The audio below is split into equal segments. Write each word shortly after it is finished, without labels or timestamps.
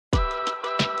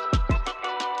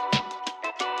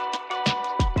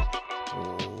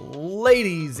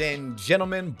Ladies and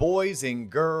gentlemen, boys and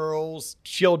girls,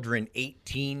 children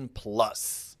 18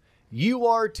 plus. You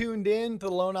are tuned in to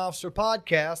the Loan Officer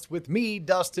Podcast with me,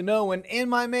 Dustin Owen, and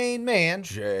my main man,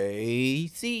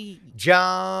 JC.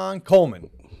 John Coleman.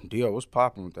 Dio, what's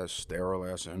popping with that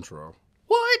sterile-ass intro?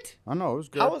 What? I know, it was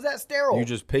good. How was that sterile? You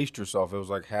just paced yourself. It was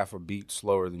like half a beat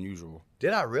slower than usual.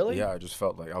 Did I really? Yeah, I just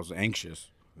felt like I was anxious.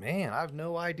 Man, I have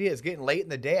no idea. It's getting late in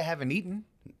the day. I haven't eaten.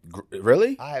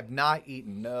 Really? I have not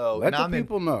eaten, no. Let the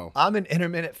people know. I'm an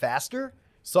intermittent faster,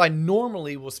 so I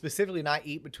normally will specifically not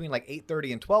eat between like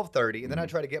 8:30 and 12:30, and then I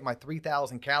try to get my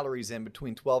 3,000 calories in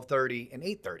between 12:30 and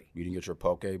 8:30. You didn't get your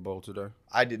poke bowl today?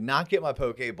 I did not get my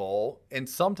poke bowl, and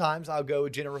sometimes I'll go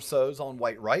Generoso's on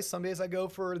white rice. Some days I go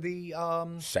for the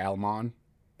Salmon?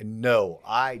 No,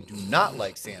 I do not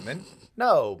like salmon.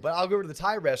 No, but I'll go to the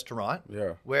Thai restaurant.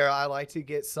 Yeah. Where I like to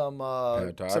get some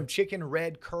chicken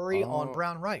red curry on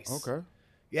brown rice. Okay.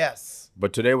 Yes.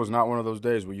 But today was not one of those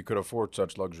days where you could afford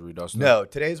such luxury, Dustin. No,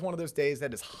 today's one of those days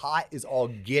that is hot as all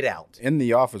get out. In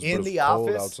the office, In but the it's cold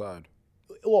office. outside.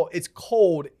 Well, it's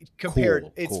cold compared.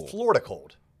 Cool, it's cool. Florida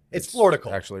cold. It's Florida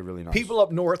cold. Actually really nice. People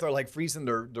up north are like freezing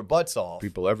their butts off.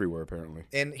 People everywhere, apparently.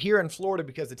 And here in Florida,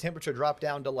 because the temperature dropped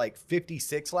down to like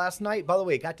 56 last night. By the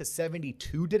way, it got to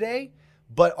 72 today.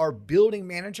 But our building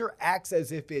manager acts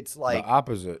as if it's like The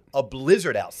opposite. a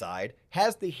blizzard outside,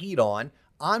 has the heat on.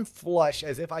 I'm flush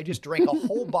as if I just drank a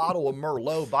whole bottle of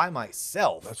Merlot by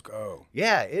myself. Let's go.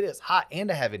 Yeah, it is hot and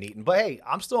I haven't eaten. But hey,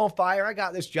 I'm still on fire. I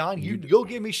got this, John. You'll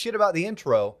give me shit about the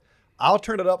intro. I'll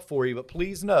turn it up for you, but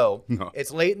please know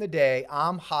It's late in the day.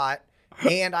 I'm hot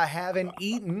and I haven't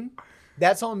eaten.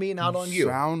 That's on me, not on you.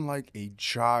 Sound like a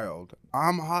child.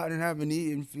 I'm hot and haven't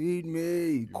eaten. Feed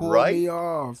me. Cool Right? me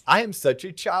off. I am such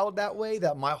a child that way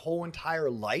that my whole entire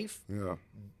life, Yeah.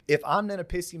 if I'm in a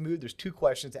pissy mood, there's two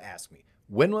questions to ask me.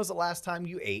 When was the last time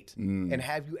you ate? And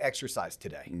have you exercised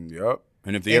today? Yep.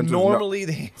 And if the And answer's normally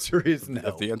the answer is no.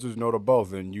 if the answer's no to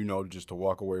both, then you know just to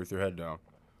walk away with your head down.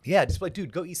 Yeah, just like,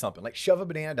 dude, go eat something. Like shove a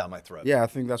banana down my throat. Yeah, I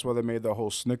think that's why they made the whole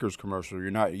Snickers commercial.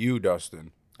 You're not you,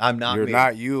 Dustin. I'm not You're me.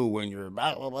 not you when you're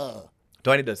blah, blah, blah.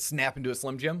 Do I need to snap into a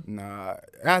Slim Jim? Nah,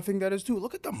 I think that is too.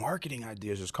 Look at the marketing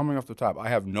ideas just coming off the top. I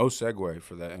have no segue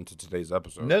for that into today's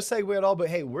episode. No segue at all, but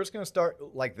hey, we're just going to start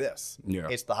like this. Yeah.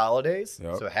 It's the holidays,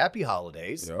 Yep. so happy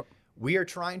holidays. Yep. We are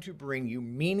trying to bring you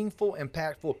meaningful,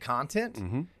 impactful content,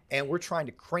 Mm-hmm. and we're trying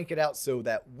to crank it out so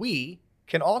that we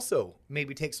can also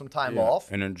maybe take some time Yeah,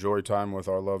 off. and enjoy time with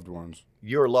our loved ones.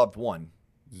 Your loved one.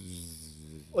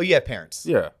 Well, you have parents.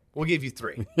 Yeah. We'll give you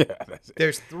three. Yeah. That's it.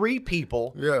 There's three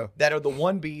people Yeah. that are the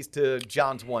 1Bs to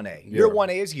John's 1A. Your Yeah.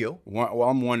 1A is you. Well,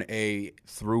 I'm 1A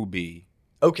through B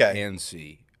Okay. and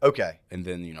C. Okay. And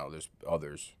then, there's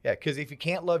others. Yeah, because if you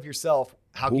can't love yourself,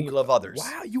 how can you love others?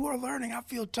 Wow, you are learning. I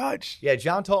feel touched. Yeah,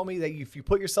 John told me that if you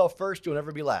put yourself first, you'll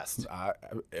never be last.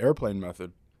 Airplane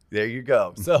method. There you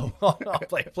go. So,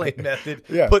 play method.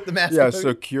 Yeah. Put the mask Yeah, on.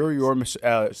 secure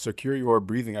your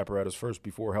breathing apparatus first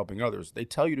before helping others. They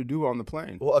tell you to do it on the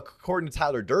plane. Well, according to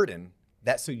Tyler Durden,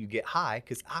 that's so you get high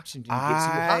because oxygen gets you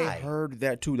I high. heard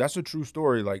that too. That's a true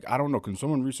story. Like, I don't know. Can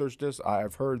someone research this?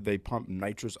 I've heard they pump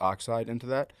nitrous oxide into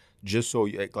that just so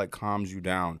it like calms you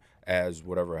down as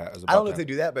whatever has. I don't know if they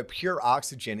do that, but pure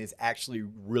oxygen is actually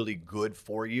really good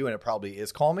for you, and it probably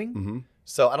is calming. Mm-hmm.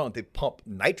 So I don't know if they pump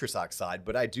nitrous oxide,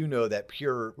 but I do know that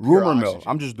pure Rumor mill. oxygen.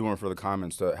 I'm just doing it for the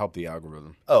comments to help the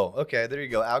algorithm. Oh, okay. There you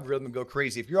go. Algorithm go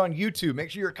crazy. If you're on YouTube,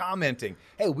 make sure you're commenting.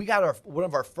 Hey, we got one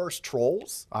of our first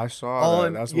trolls. I saw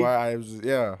On- that. That's why I was,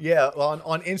 yeah. Yeah,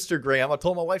 on Instagram. I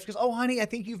told my wife, she goes, "Oh, honey, I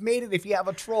think you've made it if you have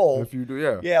a troll." If you do,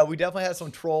 yeah. Yeah, we definitely had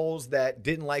some trolls that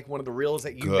didn't like one of the reels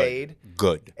that you made.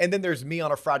 Good. And then there's me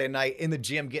on a Friday night in the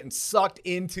gym getting sucked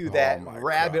into that Oh my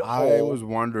rabbit God. hole. I was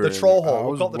wondering. The troll I hole.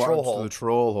 We'll was call it the troll hole. The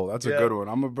troll hole. That's Yeah. a good one.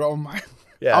 I'm a bro.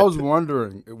 Yeah. I was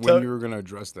wondering when you were going to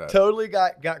address that. Totally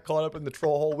got caught up in the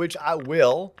troll hole, which I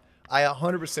will. I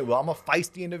 100% will. I'm a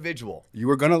feisty individual. You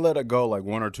were going to let it go like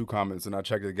one or two comments, and I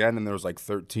checked it again, and there was like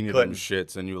 13 of them Couldn't.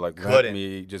 shits, and you were like, Couldn't.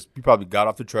 you probably got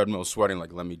off the treadmill sweating,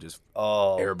 like, let me just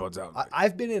earbuds out.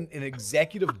 I've been in an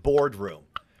executive boardroom,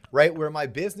 right, where my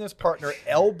business partner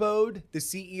elbowed the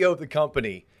CEO of the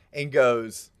company and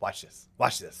goes, watch this.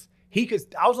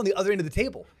 I was on the other end of the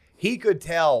table. He could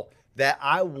tell that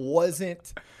I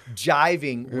wasn't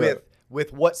jiving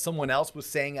with what someone else was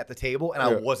saying at the table, and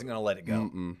I wasn't going to let it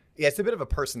go. Yeah, it's a bit of a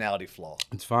personality flaw.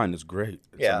 It's fine. It's great.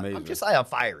 It's amazing. I'm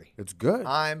fiery. It's good.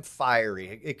 I'm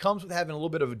fiery. It comes with having a little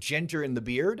bit of a ginger in the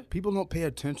beard. People don't pay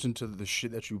attention to the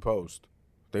shit that you post.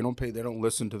 They don't pay. They don't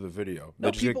listen to the video. No,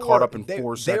 They just get people caught are- up in they,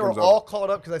 4 They seconds. are all caught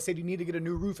up because I said you need to get a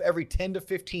new roof every 10 to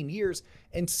 15 years.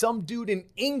 And some dude in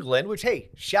England, which, hey,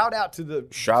 shout out to the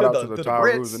Shout out to the tire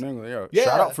Brits. roofs in England. Yeah. Yeah.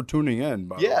 Shout out for tuning in.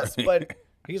 By Yes, the way. but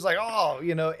he's like, oh,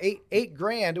 eight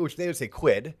grand, which they would say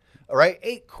quid. All right,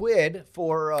 $8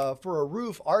 for a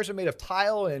roof. Ours are made of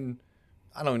tile, and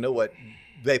I don't know what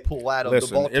they pull out of the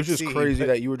Listen, Baltic it's just Sea, crazy but-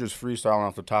 that you were just freestyling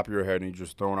off the top of your head and you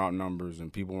just throwing out numbers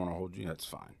and people want to hold you. That's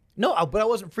fine. No, but I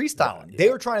wasn't freestyling. They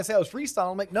were trying to say I was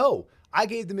freestyling. I'm like, no. I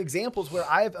gave them examples where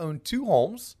I have owned 2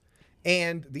 homes,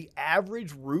 and the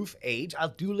average roof age, I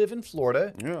do live in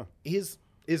Florida, Yeah. is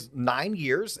 9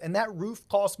 years, and that roof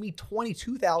cost me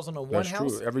 $22,000 on one That's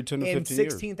house, true. Every 10 to and 15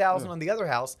 years. $16,000 Yeah. on the other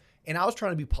house. And I was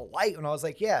trying to be polite when I was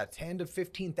like, yeah, $10,000 to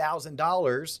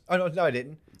 $15,000. Oh no, I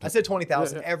didn't. I said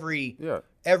 20,000 Yeah.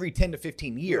 every 10 to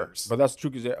 15 years. But that's true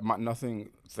because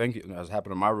nothing has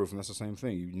happened to my roof, and that's the same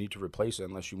thing. You need to replace it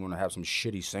unless you want to have some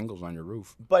shitty shingles on your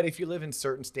roof. But if you live in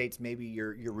certain states, maybe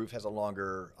your roof has a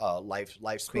longer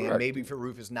lifespan. Correct. Maybe if your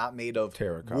roof is not made of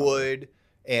Terracotta. wood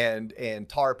and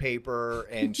tar paper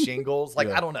and shingles. Like,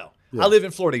 Yeah. I don't know. Yeah. I live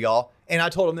in Florida, y'all. And I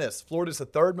told them this. Florida's the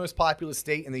 3rd most populous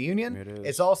state in the union. It is.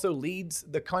 It's also leads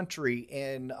the country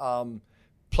in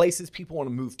places people want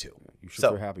to move to. You should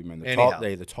So, feel happy, man. anyhow.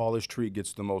 The tallest tree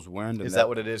gets the most wind. And Is that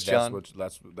what it is, John?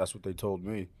 That's what they told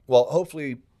me. Well,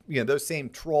 hopefully, those same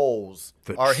trolls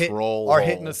The are troll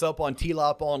hitting hole. us up on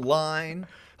T-Lop Online.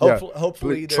 Yeah.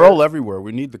 Hopefully they're- troll everywhere.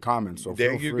 We need the comments. So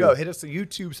There feel you free. go. Hit us on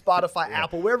YouTube, Spotify,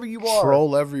 Apple, wherever you are.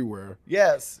 Troll everywhere.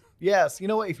 Yes. You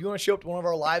know what? If you want to show up to one of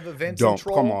our live events Don't and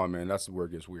troll. come on, man. That's where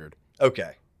it gets weird.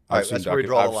 Okay. All right. That's where we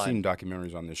draw the line. I've seen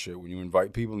documentaries on this shit. When you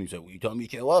invite people and you say, "Well, you told me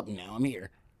to show up, and now I'm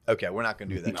here." Okay. We're not going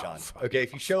to do that, No, John. fuck. Okay.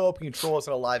 If you show up and you troll us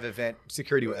at a live event,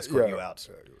 security will escort Yeah. you out.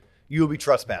 You will be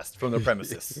trespassed from the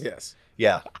premises. Yes.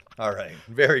 Yeah. All right.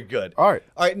 Very good. All right.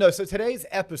 All right. No, so today's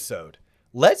episode,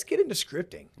 let's get into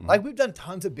scripting. Mm-hmm. Like, we've done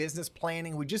tons of business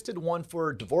planning. We just did one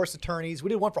for divorce attorneys. We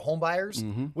did one for home buyers,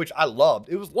 which I loved.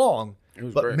 It was long. Mm-hmm. It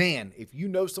was but great. man, if you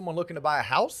know someone looking to buy a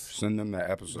house, Send them that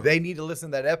episode. they need to listen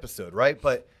to that episode, right?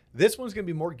 But this one's going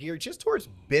to be more geared just towards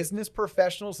business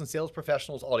professionals and sales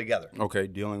professionals altogether. Okay,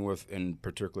 dealing with, and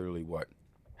particularly what?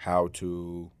 How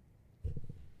to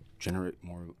generate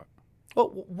more, Well,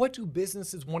 what do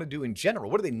businesses want to do in general?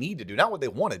 What do they need to do? Not what they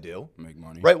want to do, make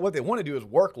money, right? What they want to do is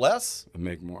work less, and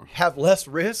make more. have less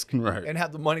risk, Right. and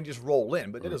have the money just roll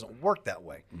in. But it doesn't work that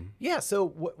way. Yeah, so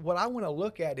what I want to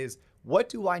look at is, what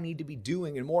do I need to be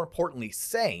doing, and more importantly,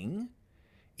 saying,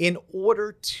 in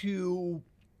order to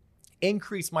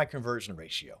increase my conversion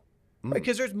ratio? Right?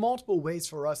 Because there's multiple ways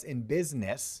for us in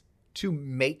business to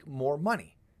make more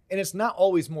money. And it's not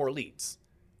always more leads,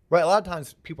 right? A lot of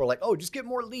times people are like, oh, just get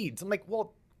more leads. I'm like,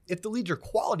 well, if the leads are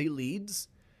quality leads,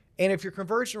 and if your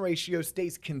conversion ratio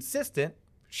stays consistent,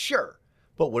 sure.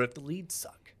 But what if the leads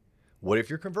suck? What if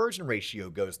your conversion ratio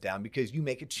goes down because you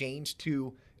make a change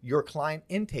to your client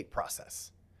intake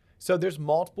process? So there's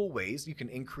multiple ways you can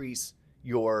increase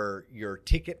your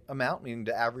ticket amount, meaning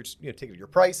the average ticket, your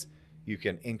price. You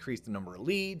can increase the number of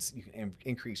leads. You can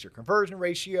increase your conversion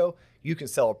ratio. You can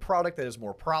sell a product that is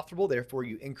more profitable. Therefore,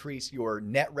 you increase your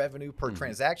net revenue per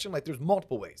transaction. Like, there's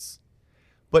multiple ways.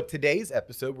 But today's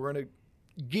episode, we're going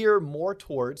to gear more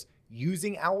towards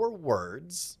using our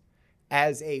words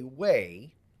as a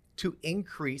way to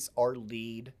increase our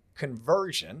lead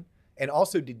conversion, and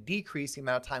also to decrease the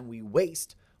amount of time we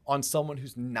waste on someone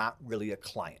who's not really a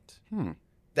client.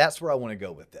 That's where I want to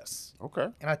go with this. Okay.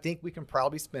 And I think we can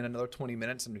probably spend another 20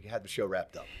 minutes and we can have the show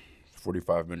wrapped up.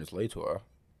 45 minutes later.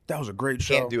 That was a great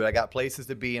show. Can't do it. I got places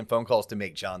to be and phone calls to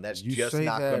make, John. That's You just say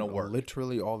not that going to work.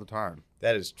 literally all the time.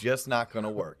 That is just not going to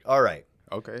work. All right.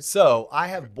 Okay. So I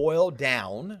have boiled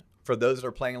down, for those that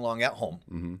are playing along at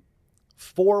home,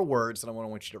 4 words that I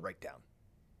want you to write down.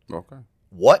 Okay.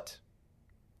 What,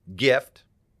 gift,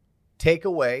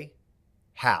 takeaway,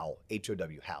 how,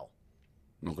 H-O-W, how.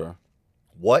 Okay.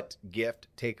 What, gift,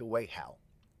 takeaway, how.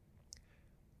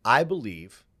 I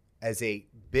believe as a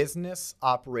business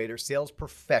operator, sales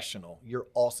professional, you're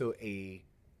also a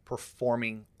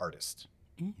performing artist.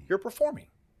 You're performing.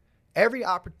 Every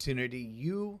opportunity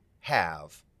you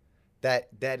have that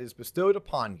is bestowed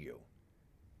upon you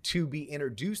to be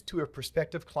introduced to a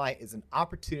prospective client is an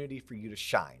opportunity for you to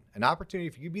shine, an opportunity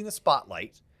for you to be in the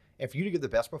spotlight, and for you to give the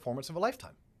best performance of a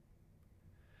lifetime.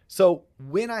 So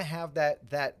when I have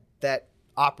that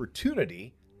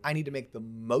opportunity, I need to make the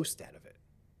most out of it.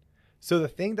 So the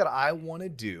thing that I want to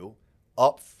do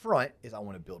up front is I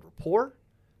want to build rapport.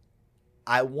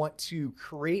 I want to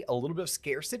create a little bit of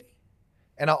scarcity.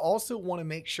 And I also want to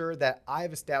make sure that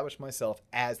I've established myself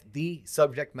as the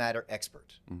subject matter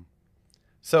expert.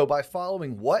 So by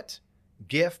following what,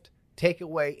 gift,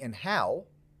 takeaway, and how,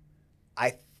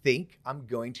 I think I'm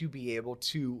going to be able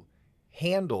to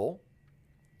handle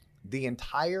the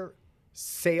entire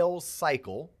sales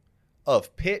cycle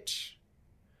of pitch,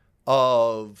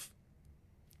 of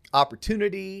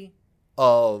opportunity,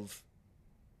 of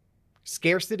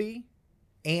scarcity,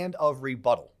 and of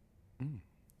rebuttal.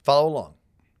 Follow along.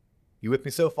 You with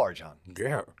me so far, John?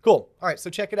 Yeah. Cool. All right, so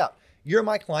check it out. You're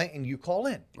my client and you call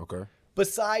in. Okay.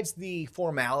 Besides the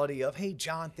formality of, hey,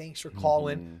 John, thanks for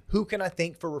calling. Who can I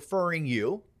thank for referring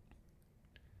you?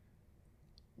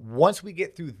 Once we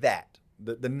get through that,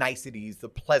 the niceties, the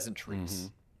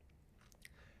pleasantries,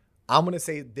 I'm going to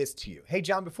say this to you. Hey,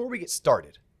 John, before we get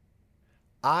started,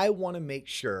 I want to make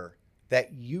sure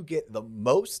that you get the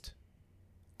most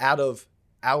out of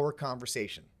our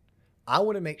conversation. I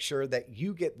want to make sure that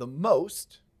you get the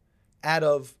most out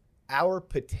of our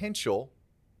potential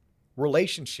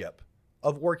relationship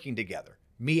of working together.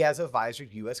 Me as advisor,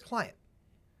 you as client.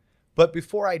 But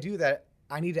before I do that,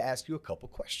 I need to ask you a couple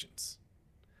questions.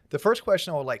 The first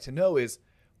question I would like to know is,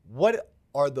 what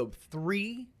are the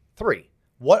three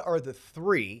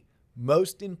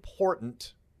most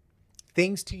important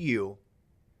things to you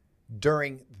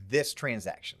during this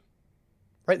transaction?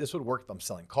 Right? This would work if I'm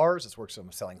selling cars. This works if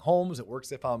I'm selling homes. It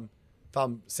works if I'm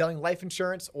selling life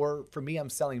insurance, or for me, I'm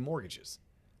selling mortgages.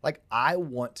 Like, I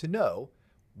want to know,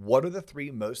 what are the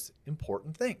three most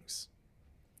important things?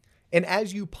 And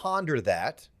as you ponder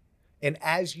that, and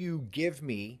as you give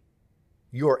me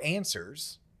your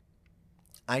answers,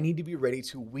 I need to be ready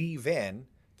to weave in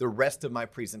the rest of my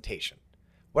presentation.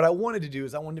 What I wanted to do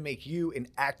is I wanted to make you an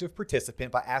active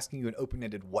participant by asking you an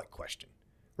open-ended what question,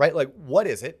 right? Like, what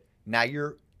is it? Now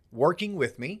you're working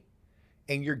with me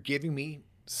and you're giving me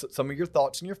some of your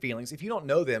thoughts and your feelings. If you don't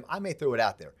know them, I may throw it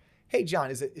out there. Hey,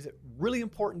 John, is it really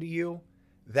important to you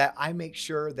that I make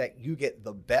sure that you get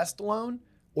the best loan,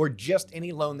 or just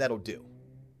any loan that'll do?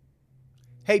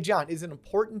 Hey, John, is it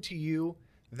important to you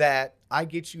that I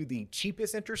get you the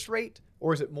cheapest interest rate,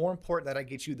 or is it more important that I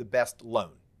get you the best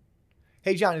loan?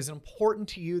 Hey, John, is it important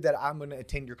to you that I'm going to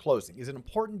attend your closing? Is it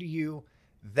important to you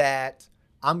that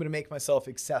I'm going to make myself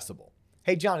accessible?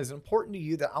 Hey, John, is it important to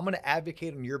you that I'm going to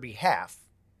advocate on your behalf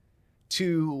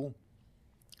to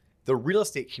the real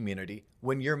estate community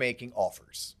when you're making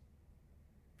offers?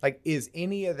 Like, is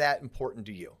any of that important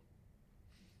to you?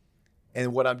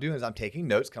 And what I'm doing is I'm taking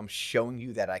notes, I'm showing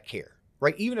you that I care,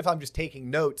 right? Even if I'm just taking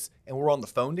notes and we're on the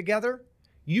phone together,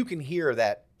 you can hear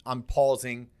that I'm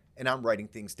pausing and I'm writing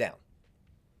things down.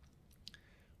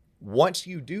 Once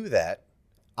you do that,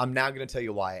 I'm now going to tell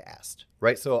you why I asked,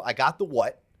 right? So I got the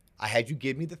what. I had you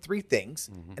give me the three things,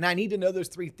 and I need to know those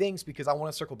three things because I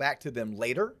want to circle back to them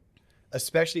later,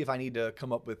 especially if I need to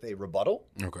come up with a rebuttal.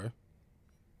 Okay.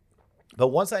 But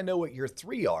once I know what your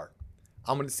three are,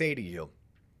 I'm going to say to you,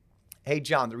 hey,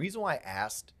 John, the reason why I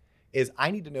asked is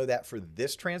I need to know that for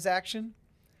this transaction,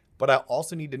 but I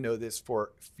also need to know this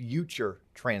for future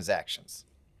transactions.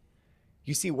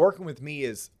 You see, working with me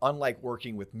is unlike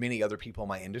working with many other people in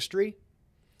my industry,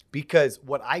 because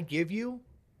what I give you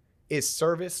is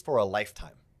service for a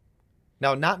lifetime.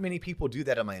 Now, not many people do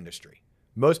that in my industry.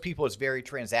 Most people, it's very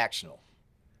transactional.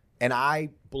 And I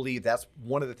believe that's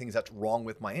one of the things that's wrong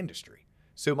with my industry.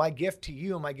 So my gift to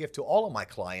you and my gift to all of my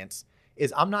clients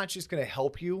is I'm not just going to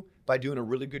help you by doing a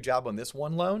really good job on this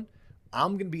one loan.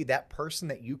 I'm going to be that person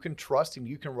that you can trust and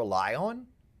you can rely on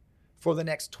for the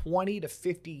next 20 to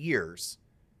 50 years,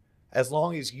 as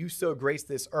long as you so grace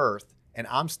this earth and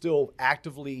I'm still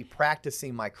actively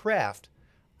practicing my craft.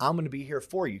 I'm going to be here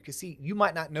for you. Because see, you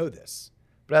might not know this,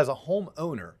 but as a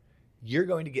homeowner, you're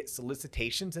going to get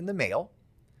solicitations in the mail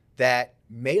that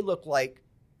may look like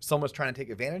someone's trying to take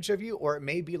advantage of you, or it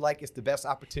may be like it's the best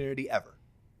opportunity ever.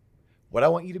 What I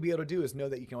want you to be able to do is know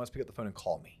that you can always pick up the phone and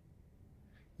call me.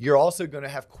 You're also going to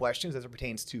have questions as it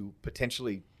pertains to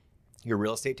potentially your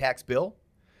real estate tax bill.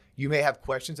 You may have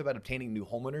questions about obtaining new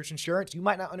homeowners insurance. You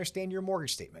might not understand your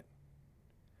mortgage statement.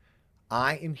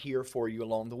 I am here for you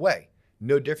along the way.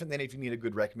 No different than if you need a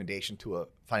good recommendation to a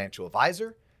financial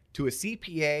advisor, to a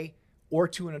CPA, or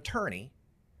to an attorney.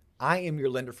 I am your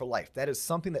lender for life. That is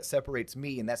something that separates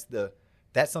me, and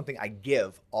that's something I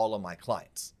give all of my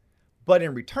clients. But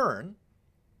in return,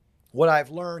 what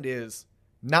I've learned is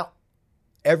not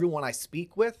everyone I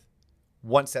speak with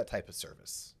wants that type of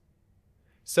service.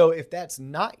 So if that's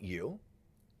not you,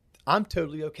 I'm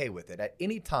totally okay with it. At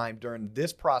any time during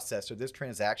this process or this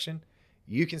transaction,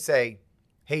 you can say,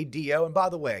 hey, D.O., and by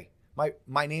the way,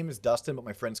 my name is Dustin, but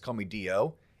my friends call me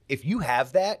D.O. If you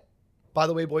have that, by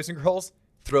the way, boys and girls,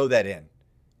 throw that in.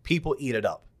 People eat it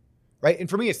up, right? And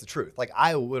for me, it's the truth. Like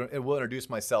I will introduce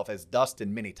myself as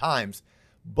Dustin many times,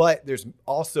 but there's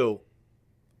also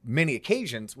many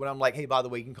occasions when I'm like, hey, by the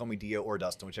way, you can call me Dio or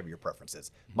Dustin, whichever your preference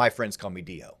is. My friends call me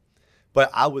Dio. But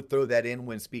I would throw that in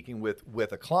when speaking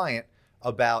with a client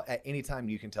about at any time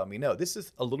you can tell me no. This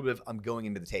is a little bit of I'm going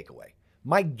into the takeaway.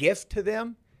 My gift to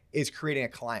them is creating a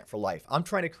client for life. I'm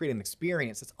trying to create an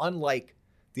experience that's unlike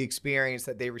the experience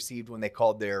that they received when they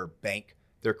called their bank,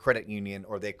 their credit union,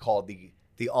 or they called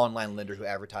the online lender who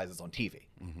advertises on TV.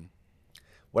 Mm-hmm.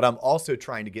 What I'm also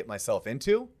trying to get myself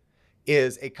into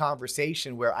is a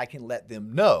conversation where I can let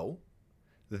them know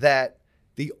that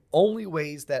the only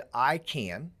ways that I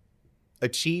can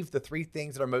achieve the three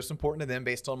things that are most important to them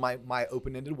based on my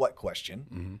open-ended what question,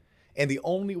 mm-hmm. and the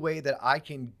only way that I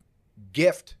can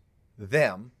gift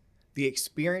them the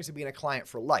experience of being a client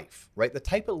for life, right? The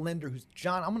type of lender who's,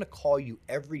 John, I'm going to call you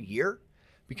every year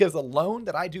because the loan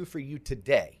that I do for you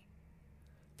today,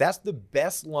 that's the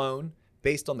best loan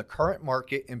based on the current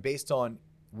market and based on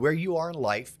where you are in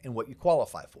life and what you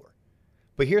qualify for.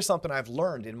 But here's something I've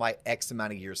learned in my X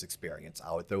amount of years experience.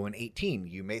 I would throw in 18.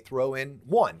 You may throw in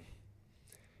 1.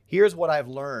 Here's what I've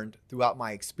learned throughout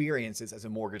my experiences as a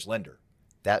mortgage lender.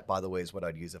 That, by the way, is what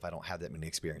I'd use if I don't have that many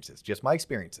experiences. Just my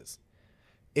experiences.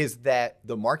 Is that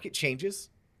the market changes,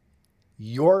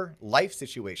 your life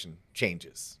situation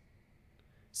changes.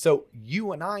 So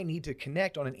you and I need to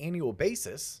connect on an annual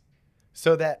basis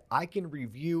so that I can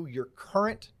review your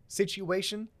current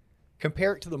situation,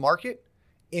 compare it to the market,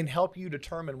 and help you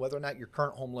determine whether or not your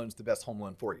current home loan is the best home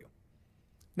loan for you.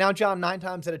 Now, John, 9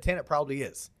 times out of 10, it probably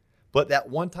is. But that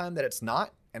one time that it's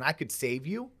not, and I could save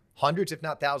you hundreds, if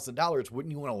not thousands of dollars,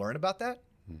 wouldn't you want to learn about that?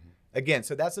 Mm-hmm. Again,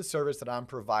 so that's a service that I'm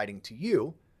providing to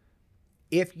you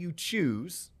if you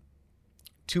choose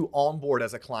to onboard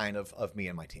as a client of me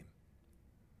and my team.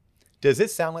 Does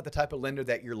this sound like the type of lender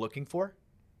that you're looking for?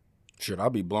 Should I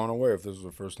be blown away if this was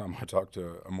the first time I talked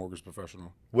to a mortgage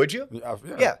professional? Would you?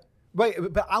 Yeah. Right.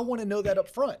 But I want to know that up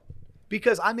front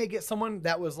because I may get someone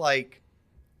that was like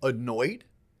annoyed.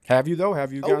 Have you though?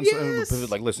 Have you gotten yes.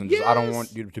 Like, listen, yes. I don't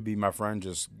want you to be my friend.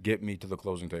 Just get me to the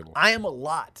closing table. I'm a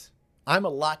lot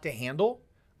to handle.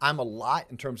 I'm a lot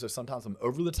in terms of sometimes I'm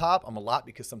over the top. I'm a lot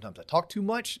because sometimes I talk too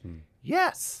much.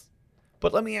 Yes.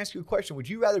 But let me ask you a question. Would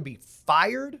you rather be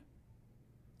fired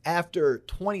after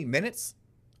 20 minutes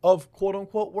of quote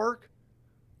unquote work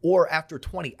or after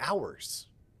 20 hours?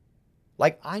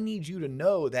 Like, I need you to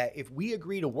know that if we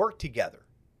agree to work together,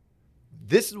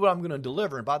 this is what I'm going to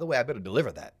deliver. And by the way, I better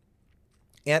deliver that.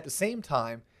 And at the same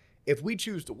time, if we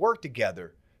choose to work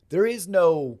together, there is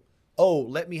no, oh,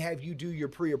 let me have you do your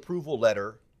pre-approval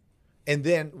letter. And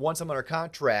then once I'm under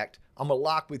contract, I'm going to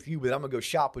lock with you, but I'm going to go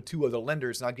shop with 2 other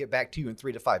lenders and I'll get back to you in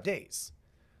 3 to 5 days.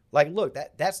 Like, look,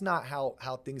 that's not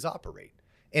how things operate.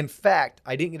 In fact,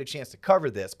 I didn't get a chance to cover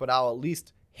this, but I'll at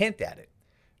least hint at it.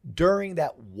 During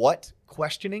that what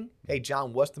questioning, hey,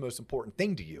 John, what's the most important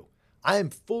thing to you? I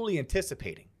am fully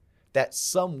anticipating that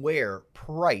somewhere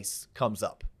price comes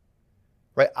up,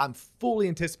 right? I'm fully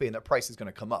anticipating that price is going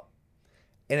to come up.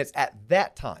 And it's at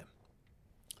that time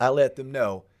I let them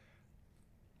know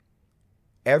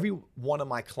every one of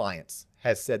my clients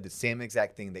has said the same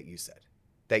exact thing that you said,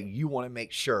 that you want to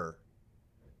make sure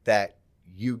that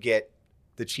you get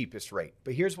the cheapest rate.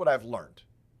 But here's what I've learned.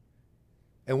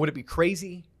 And would it be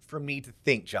crazy for me to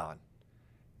think, John,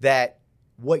 that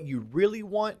what you really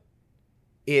want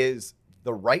is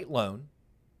the right loan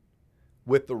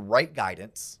with the right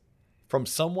guidance from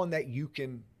someone that you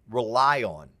can rely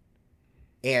on,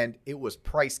 and it was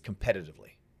priced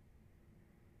competitively?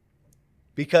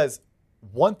 Because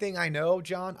one thing I know,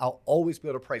 John, I'll always be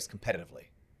able to price competitively.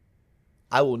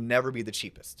 I will never be the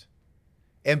cheapest.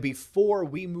 And before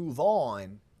we move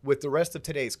on with the rest of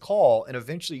today's call and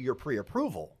eventually your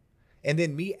pre-approval, and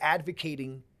then me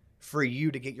advocating for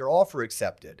you to get your offer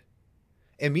accepted,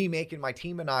 and me making my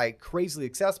team and I crazily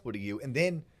accessible to you, and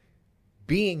then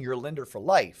being your lender for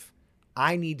life,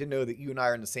 I need to know that you and I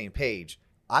are on the same page.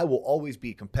 I will always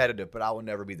be competitive, but I will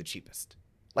never be the cheapest.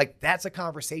 Like, that's a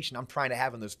conversation I'm trying to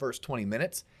have in those first 20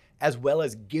 minutes, as well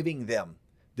as giving them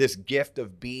this gift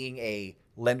of being a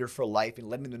lender for life and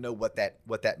letting them know what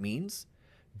that means.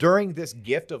 During this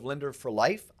gift of lender for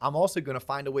life, I'm also going to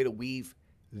find a way to weave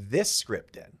this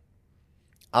script in.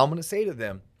 I'm going to say to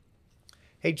them,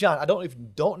 hey, John, I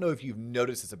don't know if you've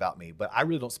noticed this about me, but I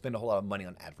really don't spend a whole lot of money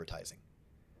on advertising.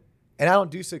 And I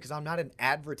don't do so because I'm not an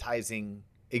advertising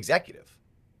executive.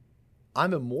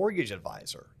 I'm a mortgage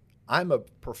advisor. I'm a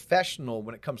professional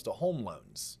when it comes to home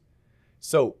loans.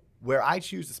 So where I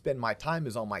choose to spend my time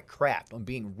is on my craft, on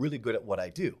being really good at what I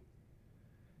do.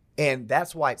 And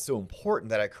that's why it's so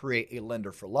important that I create a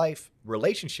lender for life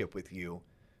relationship with you,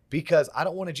 because I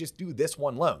don't want to just do this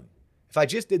one loan. If I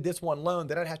just did this one loan,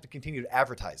 then I'd have to continue to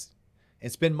advertise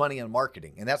and spend money on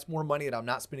marketing. And that's more money that I'm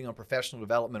not spending on professional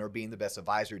development or being the best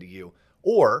advisor to you.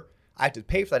 Or I have to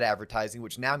pay for that advertising,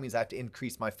 which now means I have to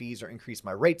increase my fees or increase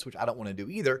my rates, which I don't want to do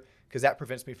either, because that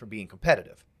prevents me from being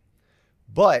competitive.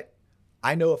 But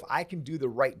I know if I can do the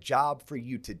right job for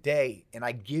you today and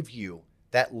I give you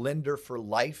that lender for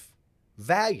life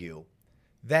value,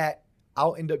 that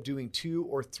I'll end up doing 2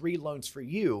 or 3 loans for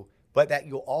you, but that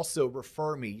you'll also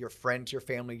refer me your friends, your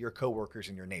family, your coworkers,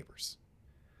 and your neighbors.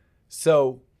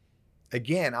 So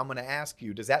again, I'm going to ask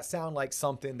you, does that sound like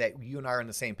something that you and I are on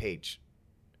the same page?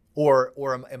 Or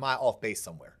am I off base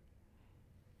somewhere?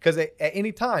 Because at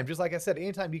any time, just like I said,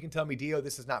 anytime you can tell me, Dio,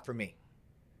 this is not for me.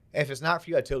 And if it's not for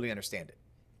you, I totally understand it.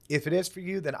 If it is for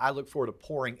you, then I look forward to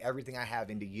pouring everything I have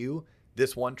into you,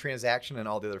 this one transaction and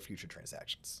all the other future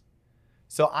transactions.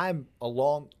 So I'm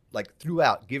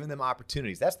throughout giving them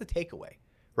opportunities. That's the takeaway,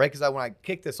 right? Because when I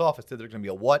kick this off, I said there's going to be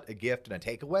a what, a gift, and a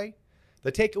takeaway.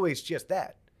 The takeaway is just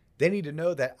that. They need to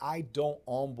know that I don't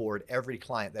onboard every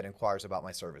client that inquires about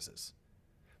my services.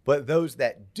 But those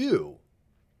that do,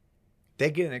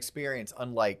 they get an experience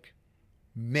unlike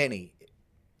many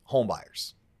home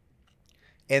buyers.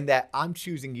 And that I'm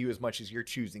choosing you as much as you're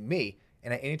choosing me.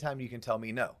 And at any time you can tell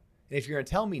me no. And if you're going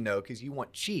to tell me no because you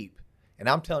want cheap, and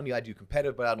I'm telling you I do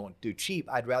competitive, but I don't do cheap,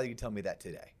 I'd rather you tell me that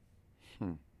today.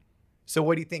 So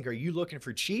what do you think? Are you looking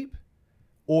for cheap?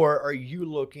 Or are you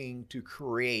looking to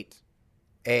create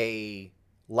a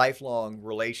lifelong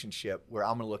relationship where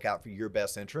I'm going to look out for your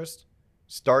best interest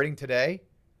starting today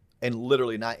and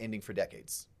literally not ending for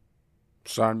decades?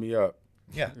 Sign me up.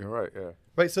 Yeah. You're right. Yeah.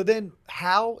 Right. So then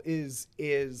how is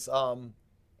the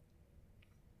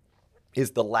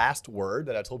last word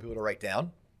that I told people to write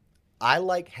down. I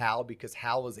like how because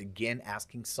how is again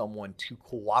asking someone to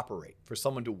cooperate, for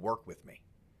someone to work with me.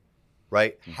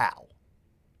 Right? How?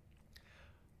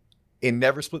 In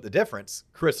Never Split the Difference,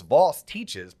 Chris Voss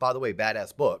teaches, by the way,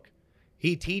 badass book,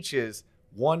 he teaches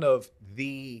one of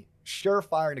the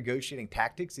surefire negotiating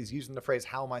tactics is using the phrase,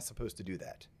 how am I supposed to do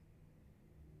that?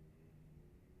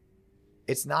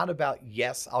 It's not about,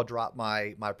 yes, I'll drop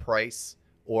my price,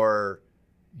 or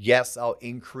yes, I'll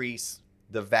increase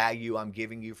the value I'm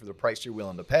giving you for the price you're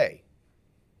willing to pay.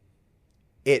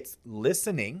 It's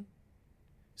listening.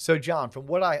 So John, from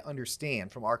what I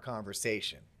understand from our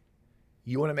conversation,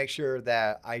 you want to make sure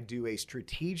that I do a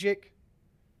strategic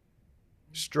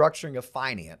structuring of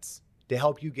finance to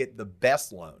help you get the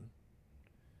best loan.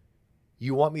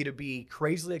 You want me to be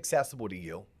crazily accessible to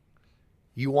you.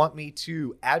 You want me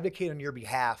to advocate on your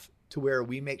behalf to where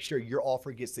we make sure your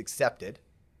offer gets accepted.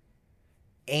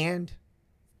 And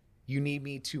you need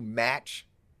me to match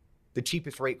the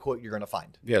cheapest rate quote you're going to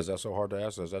find. Yeah, is that so hard to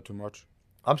ask? Is that too much?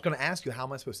 I'm just going to ask you, how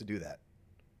am I supposed to do that?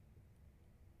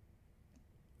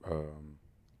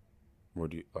 What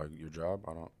do you like your job?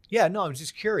 I don't. Yeah, no, I'm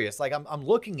just curious. Like I'm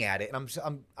looking at it and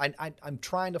I'm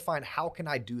trying to find how can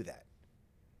I do that?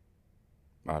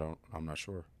 I'm not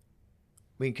sure.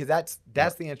 I mean, because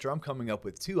that's the answer I'm coming up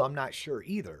with too. I'm not sure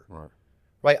either.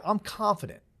 Right. I'm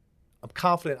confident. I'm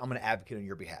going to advocate on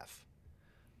your behalf.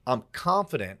 I'm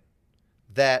confident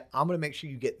that I'm going to make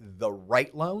sure you get the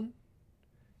right loan.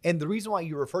 And the reason why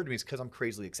you referred to me is because I'm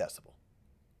crazily accessible.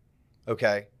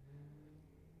 Okay.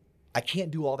 I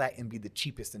can't do all that and be the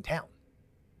cheapest in town.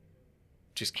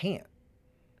 Just can't.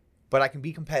 But I can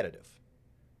be competitive.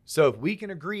 So if we can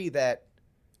agree that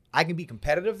I can be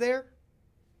competitive there,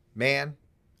 man,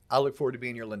 I look forward to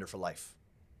being your lender for life.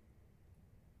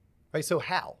 Right? So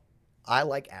how? I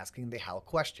like asking the how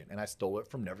question, and I stole it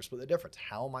from Never Split the Difference.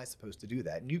 How am I supposed to do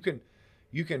that? And you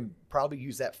can probably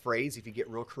use that phrase if you get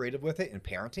real creative with it in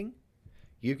parenting.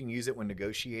 You can use it when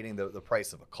negotiating the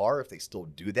price of a car, if they still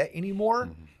do that anymore.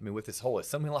 Mm-hmm. I mean, with this whole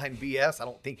assembly line BS, I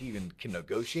don't think you even can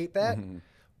negotiate that. Mm-hmm.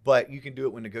 But you can do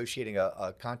it when negotiating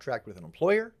a contract with an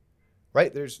employer,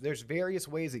 right? There's various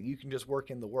ways that you can just work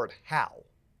in the word how.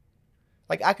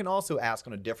 Like I can also ask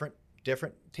on a different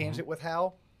tangent with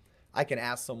how. I can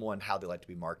ask someone how they like to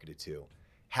be marketed to.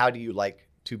 How do you like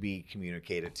to be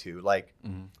communicated to? Like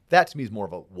that to me is more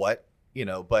of a what,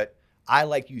 but I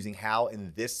like using how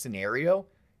in this scenario.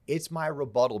 It's my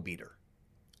rebuttal beater.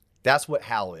 That's what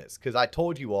how is. Because I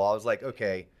told you all, I was like,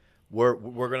 okay, we're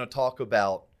going to talk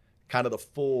about kind of the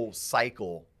full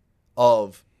cycle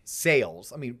of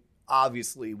sales. I mean,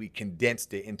 obviously we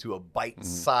condensed it into a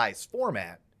bite-sized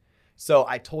format. So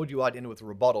I told you I'd end with a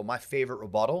rebuttal. My favorite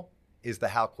rebuttal is the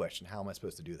how question. How am I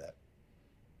supposed to do that?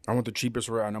 I want the cheapest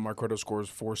rate. I know my credit score is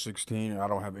 416, and I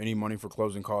don't have any money for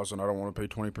closing costs, and I don't want to pay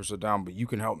 20% down, but you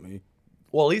can help me.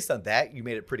 Well, at least on that, you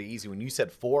made it pretty easy. When you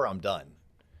said 4, I'm done.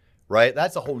 Right?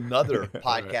 That's a whole nother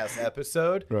podcast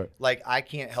episode. Right. Like, I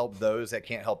can't help those that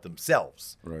can't help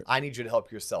themselves. Right. I need you to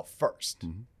help yourself first.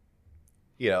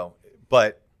 You know,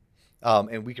 but,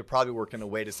 and we could probably work in a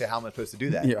way to say, how am I supposed to do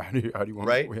that? Yeah, how do you want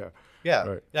Right? to? Yeah.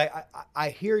 Right. Like, I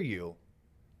hear you,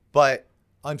 but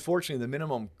unfortunately, the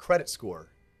minimum credit score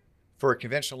for a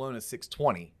conventional loan is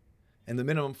 620, and the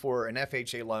minimum for an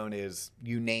FHA loan is,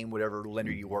 you name whatever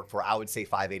lender you work for, I would say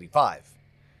 585.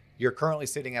 You're currently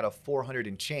sitting at a 400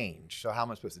 and change. So how am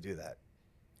I supposed to do that?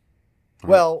 Right.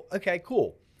 Well, okay,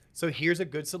 cool. So here's a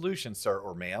good solution, sir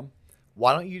or ma'am.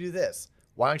 Why don't you do this?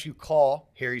 Why don't you call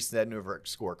Harry Sneddon over at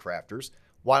Score Crafters?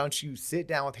 Why don't you sit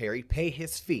down with Harry, pay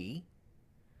his fee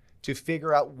to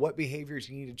figure out what behaviors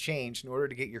you need to change in order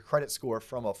to get your credit score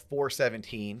from a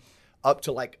 417 up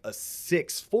to like a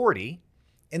 640.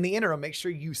 In the interim, make sure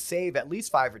you save at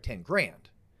least 5 or 10 grand.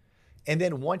 And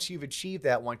then once you've achieved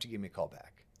that, why don't you give me a call back?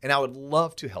 And I would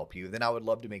love to help you. Then I would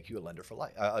love to make you a lender for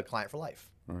life, a client for life.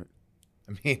 Right.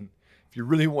 I mean, if you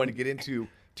really want to get into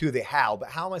the how, but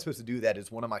how am I supposed to do that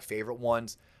is one of my favorite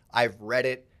ones. I've read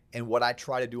it, and what I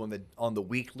try to do on the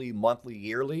weekly, monthly,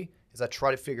 yearly is I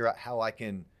try to figure out how I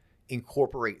can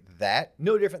incorporate that.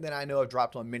 No different than I know I've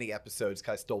dropped on many episodes,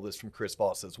 because I stole this from Chris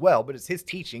Voss as well, but it's his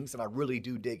teachings, and I really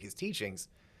do dig his teachings.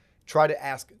 Try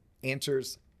to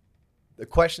answers the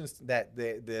questions that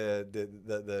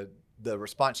the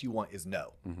response you want is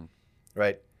no.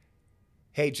 Right?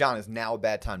 Hey, John, is now a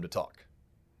bad time to talk?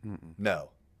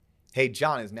 No. Hey,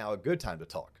 John, is now a good time to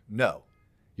talk? No.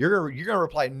 You're gonna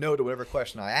reply no to whatever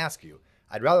question I ask you.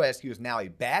 I'd rather ask you, is now a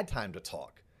bad time to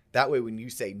talk? That way, when you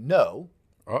say no,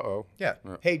 yeah.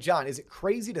 Hey, John, is it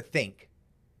crazy to think?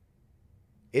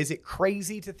 Is it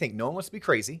crazy to think? No one wants to be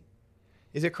crazy.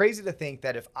 Is it crazy to think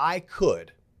that if I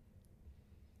could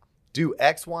do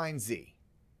X, Y, and Z,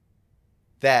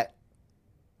 that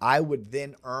I would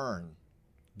then earn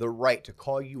the right to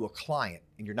call you a client,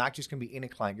 and you're not just going to be any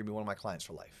client, you're going to be one of my clients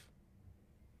for life.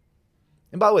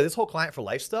 And by the way, this whole client for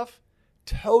life stuff,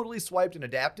 totally swiped and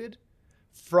adapted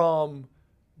from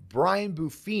Brian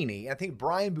Buffini. I think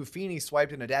Brian Buffini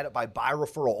swiped and adapted by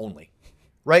referral only,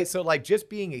 right? So like just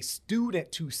being a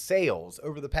student to sales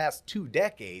over the past 2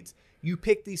 decades, you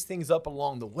pick these things up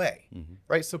along the way,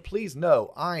 right? So please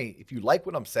know, if you like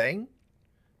what I'm saying,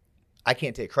 I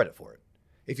can't take credit for it.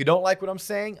 If you don't like what I'm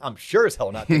saying, I'm sure as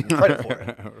hell not taking credit for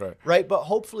it, right? But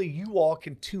hopefully you all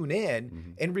can tune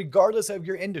in, and regardless of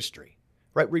your industry,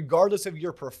 right, regardless of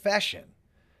your profession,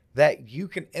 that you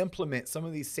can implement some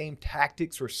of these same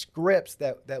tactics or scripts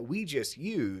that we just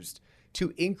used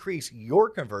to increase your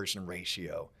conversion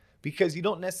ratio, because you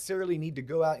don't necessarily need to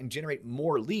go out and generate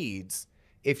more leads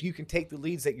if you can take the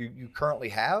leads that you currently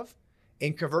have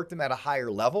and convert them at a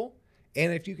higher level.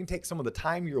 And if you can take some of the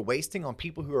time you're wasting on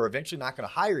people who are eventually not going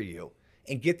to hire you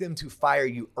and get them to fire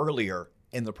you earlier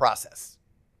in the process.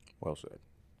 Well said.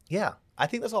 Yeah, I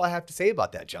think that's all I have to say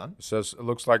about that, John. It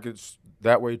looks like it's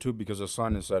that way too because the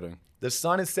sun is setting. The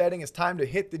sun is setting. It's time to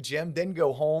hit the gym, then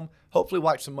go home, hopefully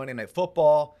watch some Monday Night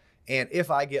Football. And if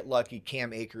I get lucky,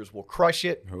 Cam Akers will crush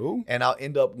it. Who? And I'll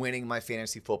end up winning my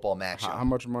fantasy football matchup. How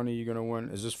much money are you going to win?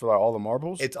 Is this for like all the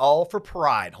marbles? It's all for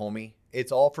pride, homie.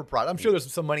 It's all for pride. I'm sure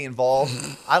there's some money involved.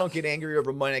 I don't get angry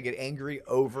over money. I get angry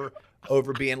over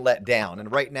being let down.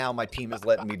 And right now, my team is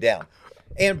letting me down.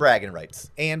 And bragging rights.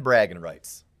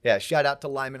 Yeah, shout out to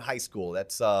Lyman High School.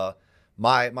 That's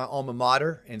my alma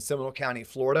mater in Seminole County,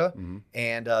 Florida.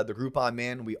 And the group I'm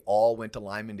in, we all went to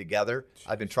Lyman together.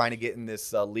 I've been trying to get in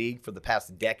this league for the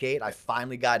past decade. I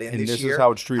finally got in this year. And this is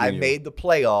how it's treating you. I made the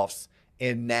playoffs,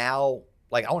 and now,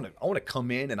 like, I want to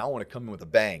come in, and I want to come in with a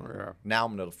bang. Yeah. Now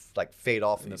I'm gonna like fade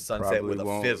off in the sunset with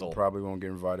a fizzle. Probably won't get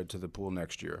invited to the pool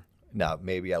next year. No,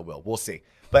 maybe I will. We'll see.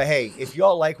 But hey, if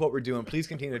y'all like what we're doing, please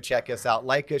continue to check us out.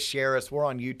 Like us, share us. We're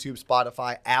on YouTube,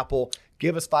 Spotify, Apple.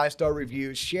 Give us 5-star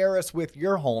reviews. Share us with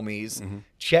your homies.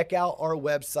 Check out our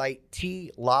website,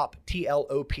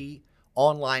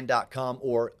 tloponline.com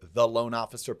or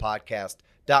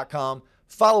theloanofficerpodcast.com.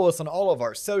 Follow us on all of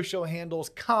our social handles.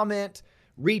 Comment.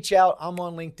 Reach out. I'm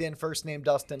on LinkedIn. First name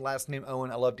Dustin, last name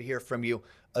Owen. I love to hear from you,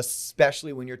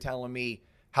 especially when you're telling me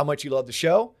how much you love the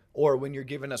show or when you're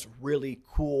giving us really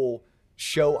cool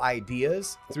show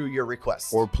ideas through your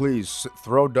requests. Or please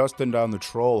throw Dustin down the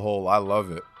troll hole. I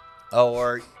love it.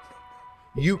 Or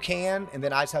you can, and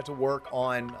then I just have to work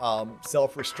on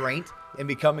self-restraint and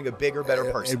becoming a bigger,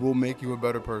 better person. It will make you a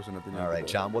better person at the end. All right,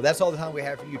 John. Well, that's all the time we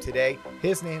have for you today.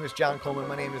 His name is John Coleman.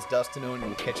 My name is Dustin Owen, and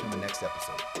we'll catch you in the next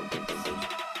episode.